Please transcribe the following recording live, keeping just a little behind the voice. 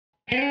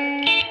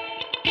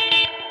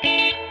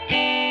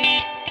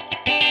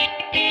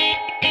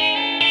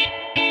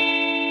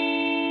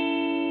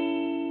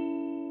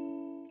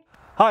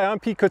Hi,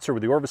 I'm Kutzer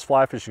with the Orvis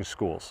Fly Fishing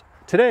Schools.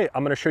 Today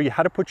I'm going to show you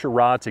how to put your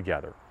rod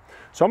together.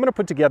 So I'm going to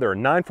put together a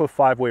 9-foot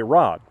 5-weight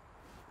rod,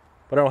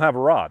 but I don't have a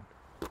rod.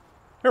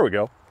 Here we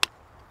go.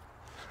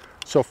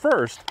 So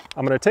first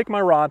I'm going to take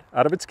my rod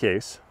out of its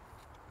case,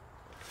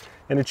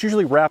 and it's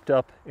usually wrapped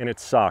up in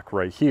its sock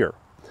right here.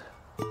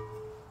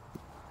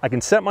 I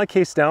can set my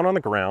case down on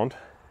the ground,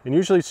 and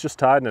usually it's just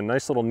tied in a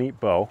nice little neat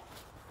bow.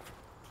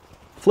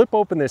 Flip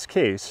open this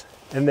case,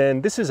 and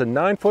then this is a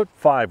 9-foot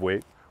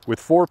 5-weight with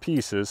 4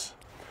 pieces.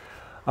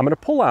 I'm going to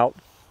pull out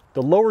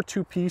the lower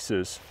 2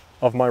 pieces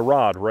of my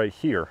rod right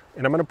here,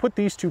 and I'm going to put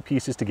these 2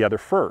 pieces together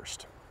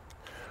first.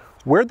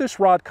 Where this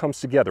rod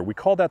comes together, we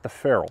call that the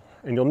ferrule,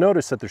 and you'll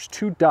notice that there's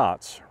 2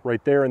 dots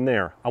right there and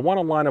there. I want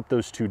to line up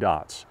those 2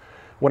 dots.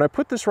 When I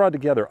put this rod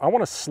together, I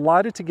want to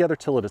slide it together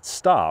till it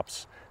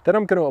stops. Then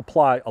I'm going to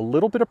apply a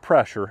little bit of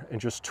pressure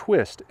and just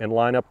twist and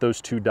line up those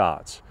 2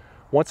 dots.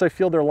 Once I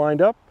feel they're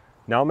lined up,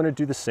 now I'm going to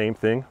do the same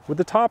thing with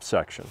the top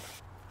section.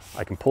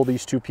 I can pull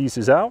these 2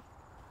 pieces out.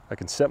 I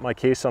can set my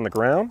case on the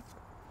ground,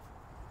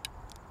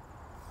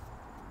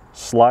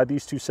 slide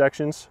these 2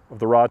 sections of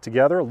the rod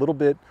together a little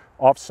bit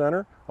off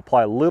center,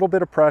 apply a little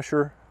bit of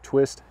pressure,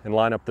 twist, and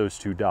line up those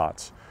 2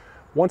 dots.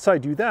 Once I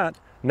do that,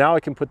 now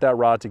I can put that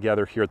rod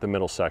together here at the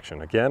middle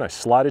section. Again, I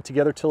slide it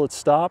together till it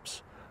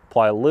stops,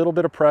 apply a little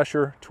bit of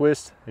pressure,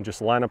 twist, and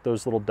just line up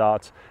those little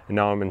dots, and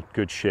now I'm in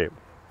good shape.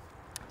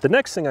 The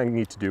next thing I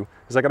need to do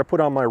is I got to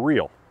put on my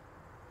reel.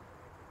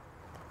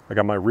 I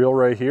got my reel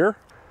right here.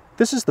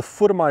 This is the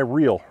foot of my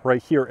reel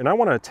right here, and I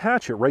want to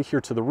attach it right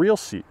here to the reel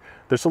seat.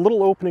 There's a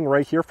little opening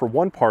right here for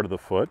one part of the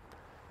foot,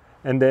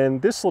 and then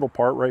this little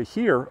part right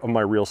here of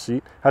my reel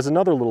seat has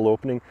another little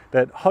opening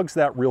that hugs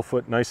that reel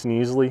foot nice and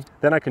easily.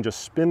 Then I can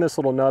just spin this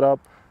little nut up,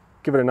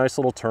 give it a nice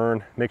little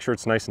turn, make sure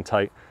it's nice and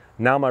tight.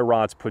 Now my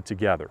rod's put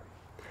together.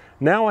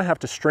 Now I have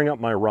to string up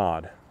my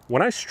rod.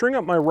 When I string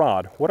up my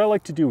rod, what I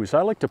like to do is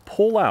I like to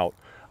pull out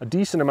a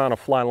decent amount of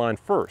fly line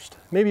first,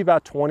 maybe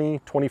about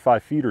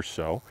 20-25 feet or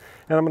so,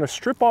 and I'm going to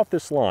strip off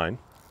this line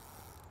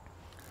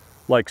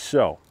like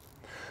so.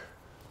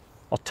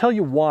 I'll tell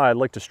you why I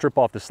like to strip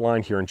off this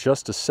line here in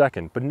just a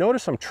second, but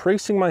notice I'm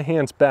tracing my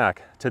hands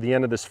back to the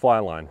end of this fly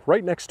line,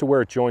 right next to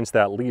where it joins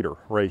that leader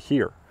right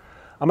here.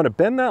 I'm going to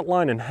bend that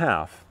line in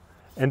half,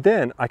 and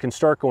then I can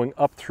start going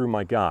up through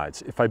my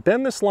guides. If I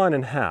bend this line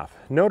in half,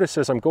 notice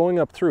as I'm going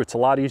up through, it's a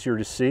lot easier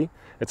to see,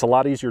 it's a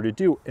lot easier to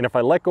do, and if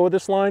I let go of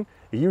this line,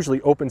 it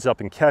usually opens up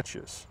and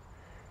catches.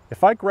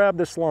 If I grab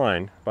this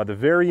line by the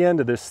very end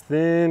of this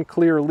thin,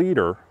 clear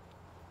leader,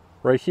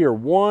 right here,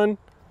 1,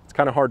 it's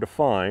kind of hard to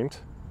find.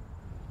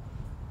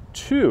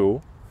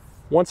 2,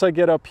 once I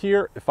get up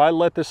here, if I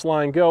let this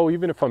line go,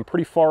 even if I'm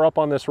pretty far up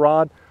on this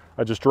rod,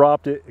 I just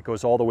dropped it, it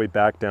goes all the way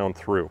back down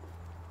through.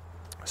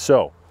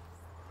 So,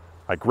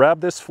 I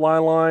grab this fly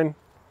line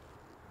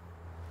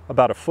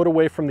about a foot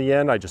away from the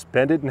end, I just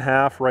bend it in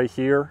half right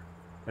here,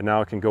 and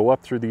now I can go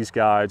up through these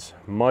guides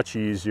much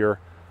easier.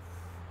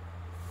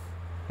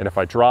 And if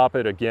I drop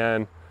it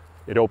again,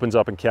 it opens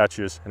up and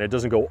catches, and it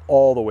doesn't go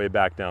all the way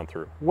back down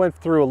through. Went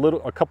through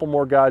a couple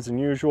more guides than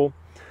usual,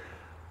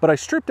 but I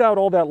stripped out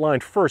all that line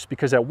first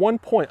because at one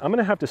point I'm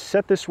gonna have to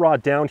set this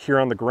rod down here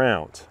on the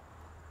ground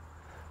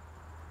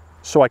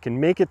so I can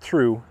make it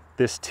through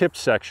this tip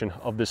section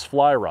of this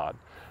fly rod.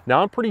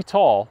 Now I'm pretty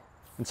tall,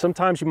 and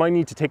sometimes you might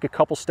need to take a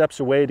couple steps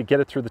away to get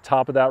it through the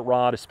top of that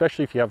rod,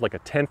 especially if you have like a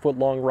 10-foot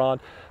long rod.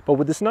 But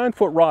with this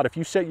 9-foot rod, if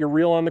you set your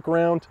reel on the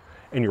ground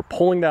and you're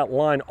pulling that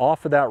line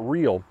off of that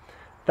reel,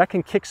 that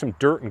can kick some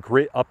dirt and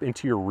grit up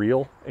into your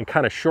reel and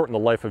kind of shorten the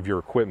life of your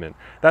equipment.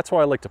 That's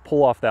why I like to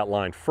pull off that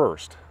line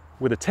first.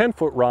 With a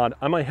 10-foot rod,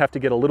 I might have to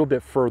get a little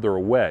bit further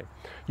away.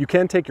 You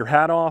can take your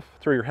hat off,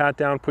 throw your hat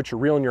down, put your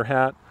reel in your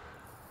hat.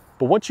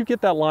 But once you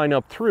get that line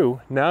up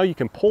through, now you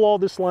can pull all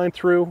this line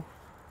through.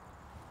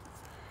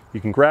 You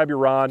can grab your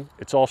rod,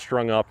 it's all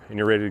strung up, and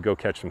you're ready to go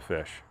catch some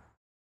fish.